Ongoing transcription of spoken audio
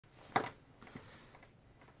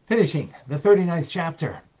Finishing the 39th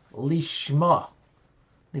chapter, Lishma.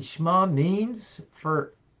 Lishma means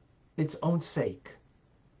for its own sake,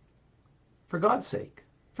 for God's sake,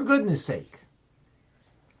 for goodness sake.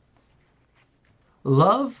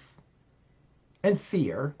 Love and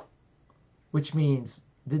fear, which means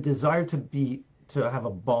the desire to have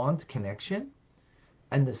a bond connection,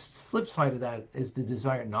 and the flip side of that is the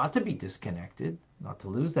desire not to be disconnected, not to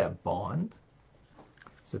lose that bond.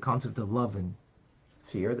 It's the concept of love and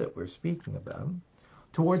fear that we're speaking about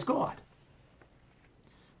towards God,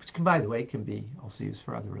 which can, by the way, can be also used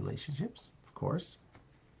for other relationships, of course.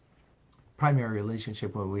 Primary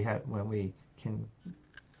relationship when we can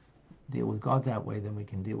deal with God that way, then we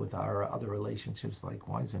can deal with our other relationships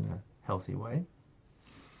likewise in a healthy way.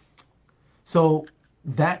 So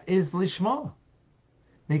that is Lishma.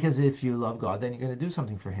 Because if you love God, then you're going to do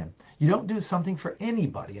something for Him. You don't do something for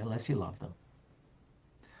anybody unless you love them.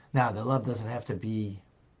 Now, the love doesn't have to be,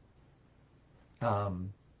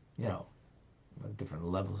 different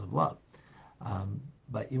levels of love.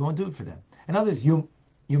 But you won't do it for them. And others, you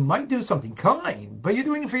might do something kind, but you're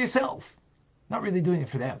doing it for yourself. Not really doing it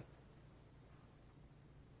for them.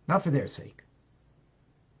 Not for their sake.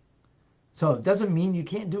 So it doesn't mean you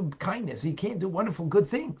can't do kindness. You can't do wonderful, good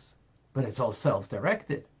things. But it's all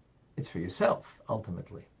self-directed. It's for yourself,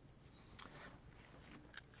 ultimately.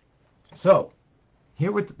 So,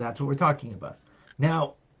 that's what we're talking about.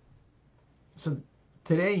 Now, so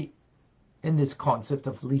today, in this concept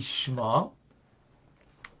of Lishma,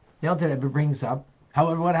 the Alter Rebbe brings up,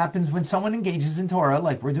 however, what happens when someone engages in Torah,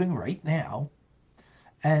 like we're doing right now,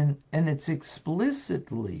 and it's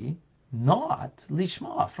explicitly not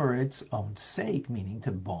Lishma for its own sake, meaning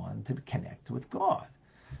to bond, to connect with God.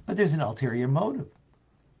 But there's an ulterior motive,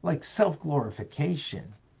 like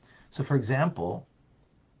self-glorification. So, for example,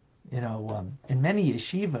 in many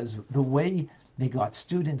yeshivas, the way they got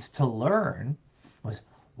students to learn was,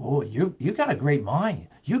 oh, you got a great mind.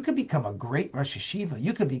 You could become a great Rosh Yeshiva.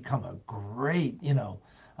 You could become a great,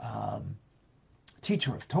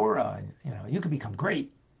 teacher of Torah. You could become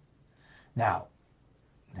great. Now,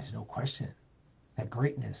 there's no question that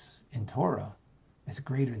greatness in Torah is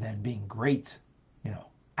greater than being great,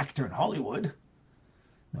 actor in Hollywood.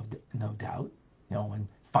 No doubt. When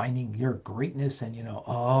finding your greatness and,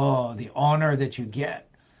 the honor that you get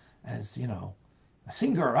as, a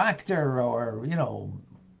singer or actor or,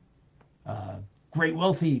 great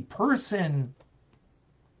wealthy person,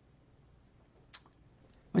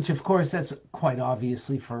 which of course that's quite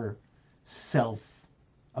obviously for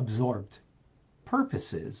self-absorbed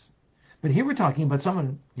purposes. But here we're talking about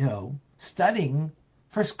someone, studying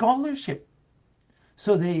for scholarship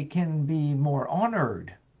so they can be more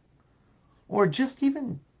honored, or just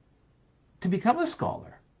even to become a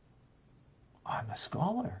scholar. I'm a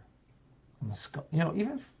scholar.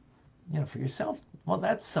 Even for yourself. Well,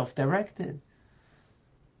 that's self-directed.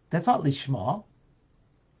 That's not lishma.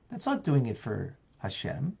 That's not doing it for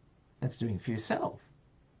Hashem. That's doing it for yourself.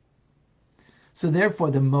 So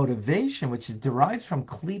therefore, the motivation, which is derived from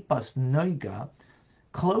klipas noiga,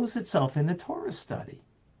 clothes itself in the Torah study.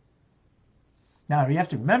 Now, you have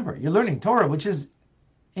to remember, you're learning Torah, which is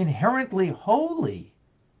inherently holy.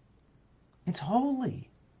 It's holy.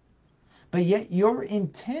 But yet your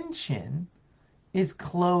intention is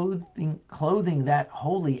clothing that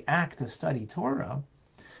holy act of study Torah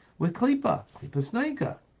with klipas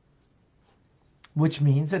noiga, which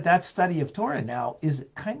means that study of Torah now is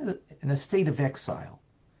kind of in a state of exile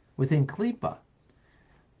within klipa.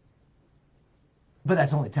 But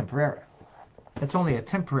that's only temporary. That's only a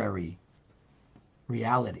temporary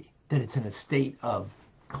reality, that it's in a state of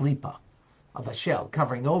klipa, of a shell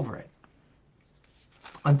covering over it,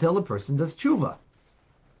 until the person does tshuva.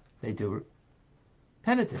 They do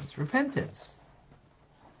penitence, repentance.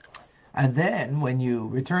 And then when you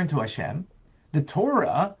return to Hashem, the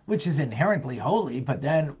Torah, which is inherently holy, but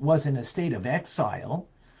then was in a state of exile,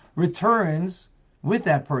 returns with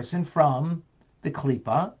that person from the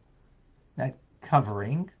klipa, that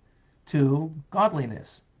covering, to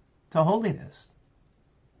godliness, to holiness.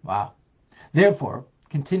 Wow. Therefore,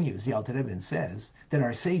 continues the Alter Rebbe and says that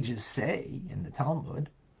our sages say in the Talmud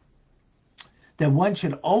that one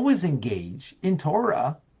should always engage in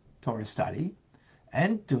Torah study,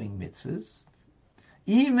 and doing mitzvahs,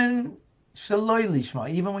 even shaloi lishma,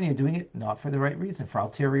 even when you're doing it not for the right reason, for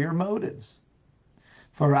ulterior motives.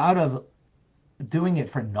 For out of doing it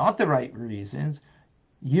for not the right reasons,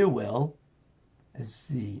 you will, as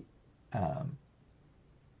the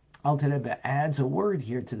Alter Rebbe adds a word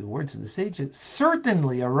here to the words of the sages,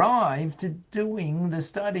 certainly arrive to doing the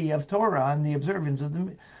study of Torah and the observance of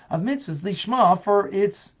mitzvahs, lishma, for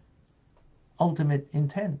its ultimate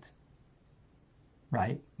intent,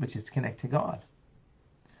 right? Which is to connect to God.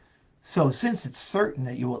 So since it's certain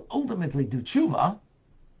that you will ultimately do tshuva,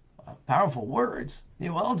 powerful words,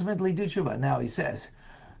 you will ultimately do tshuva. Now he says,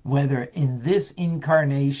 whether in this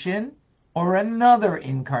incarnation or another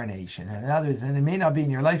incarnation. In other words, and it may not be in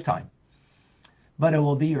your lifetime, but it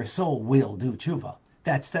will be your soul will do tshuva.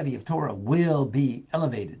 That study of Torah will be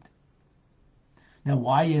elevated. Now,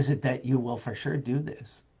 why is it that you will for sure do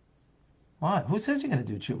this? Why? Who says you're going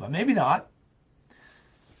to do tshuva? Maybe not.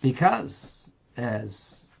 Because,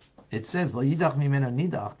 as it says, Lo yidach mimeno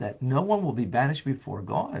nidach, that no one will be banished before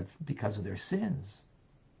God because of their sins.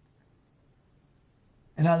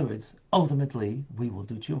 In other words, ultimately, we will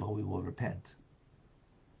do tshuva, we will repent.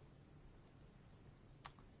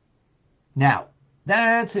 Now,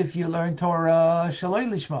 that's if you learn Torah shaloi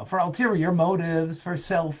lishma, for ulterior motives, for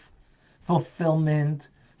self-fulfillment,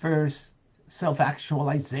 for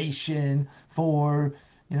self-actualization, for,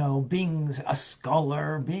 being a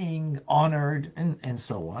scholar, being honored, and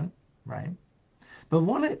so on, right? But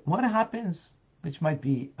what happens, which might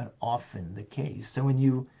be often the case, so when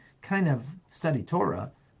you kind of study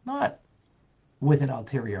Torah, not with an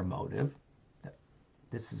ulterior motive,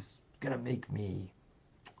 this is going to make me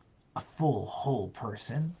a full, whole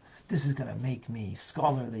person, this is going to make me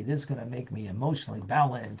scholarly, this is going to make me emotionally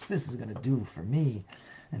balanced, this is going to do for me,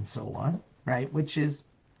 and so on, right? Which,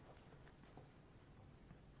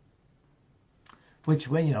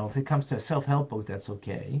 when, if it comes to a self-help book, that's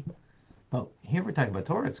okay. But here we're talking about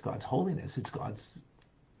Torah, it's God's holiness, it's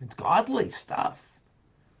godly stuff.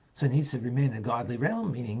 So it needs to remain in a godly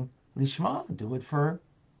realm, meaning lishma, do it for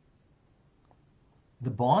the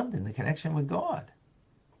bond and the connection with God.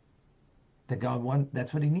 That God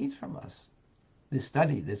that's what he needs from us. This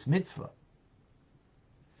study, this mitzvah.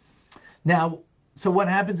 Now, so what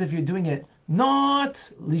happens if you're doing it not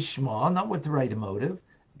lishma, not with the right motive,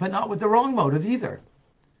 but not with the wrong motive either,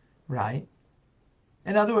 right?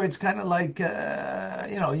 In other words, kind of like,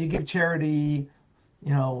 you give charity,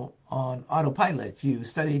 on autopilot. You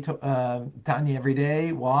study Tanya every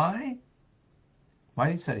day. Why? Why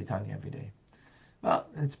do you study Tanya every day? Well,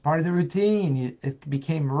 it's part of the routine. It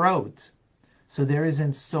became rote. So there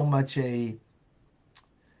isn't so much an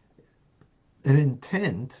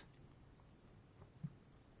intent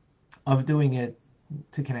of doing it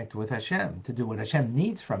to connect with Hashem, to do what Hashem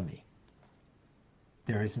needs from me.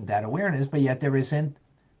 There isn't that awareness, but yet there isn't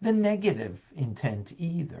the negative intent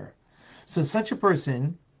either. So such a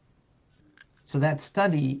person, so that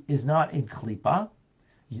study is not in klipa,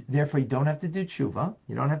 therefore you don't have to do tshuva,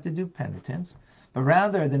 you don't have to do penitence, but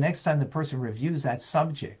rather the next time the person reviews that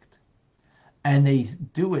subject, and they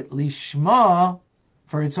do it lishma,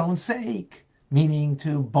 for its own sake, meaning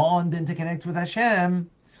to bond and to connect with Hashem,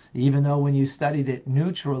 even though when you studied it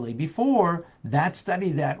neutrally before, that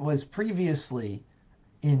study that was previously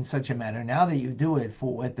in such a manner, now that you do it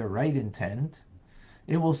with the right intent,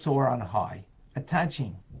 it will soar on high,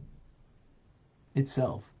 attaching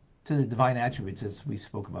itself to the divine attributes as we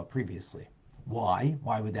spoke about previously. Why?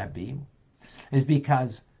 Why would that be? It's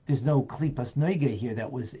because there's no klipas noiga here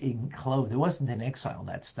that was enclosed. It wasn't in exile,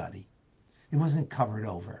 that study. It wasn't covered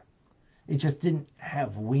over. It just didn't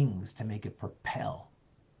have wings to make it propel.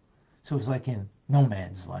 So it was like in no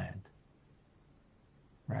man's land,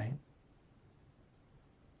 right?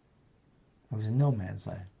 It was in no man's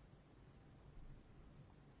land.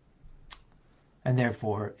 And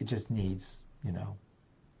therefore, it just needs,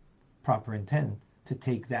 proper intent to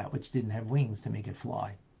take that which didn't have wings to make it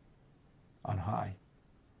fly on high.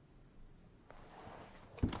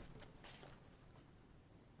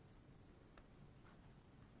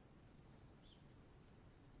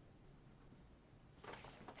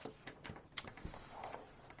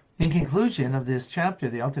 In conclusion of this chapter,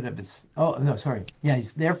 the Alter Rebbe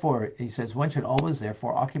therefore, he says, one should always,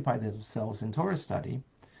 therefore, occupy themselves in Torah study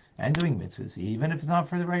and doing mitzvahs, even if it's not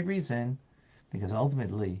for the right reason, because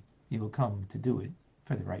ultimately you will come to do it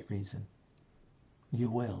for the right reason. You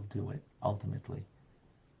will do it, ultimately,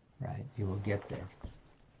 right? You will get there.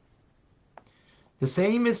 The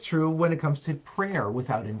same is true when it comes to prayer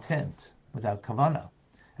without intent, without kavanah,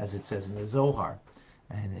 as it says in the Zohar.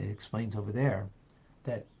 And it explains over there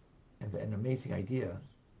that an amazing idea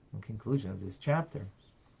in conclusion of this chapter,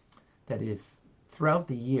 that if throughout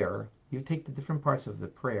the year you take the different parts of the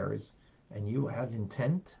prayers and you have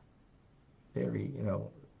intent, you're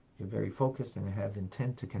very focused and have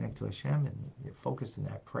intent to connect to Hashem and you're focused in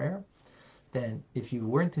that prayer, then if you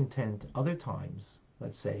weren't intent other times,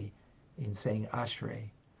 let's say in saying Ashrei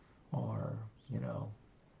or,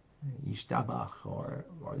 Yishtabach or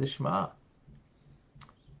the Shema,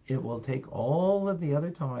 it will take all of the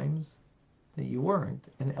other times that you weren't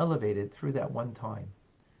and elevate it through that one time.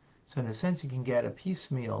 So in a sense, you can get a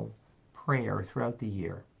piecemeal prayer throughout the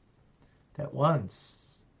year that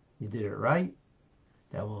once you did it right,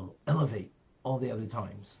 that will elevate all the other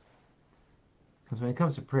times. Because when it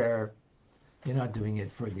comes to prayer, you're not doing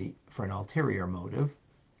it for an ulterior motive.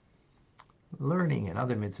 Learning and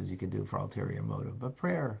other mitzvahs you can do for ulterior motive, but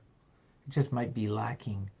prayer, it just might be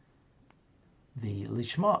lacking the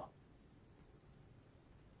lishma,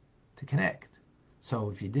 to connect. So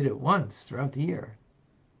if you did it once throughout the year,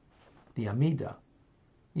 the amida,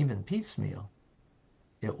 even piecemeal,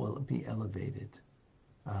 it will be elevated.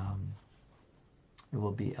 It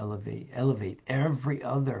will be elevate every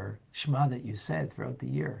other Shema that you said throughout the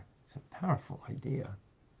year. It's a powerful idea.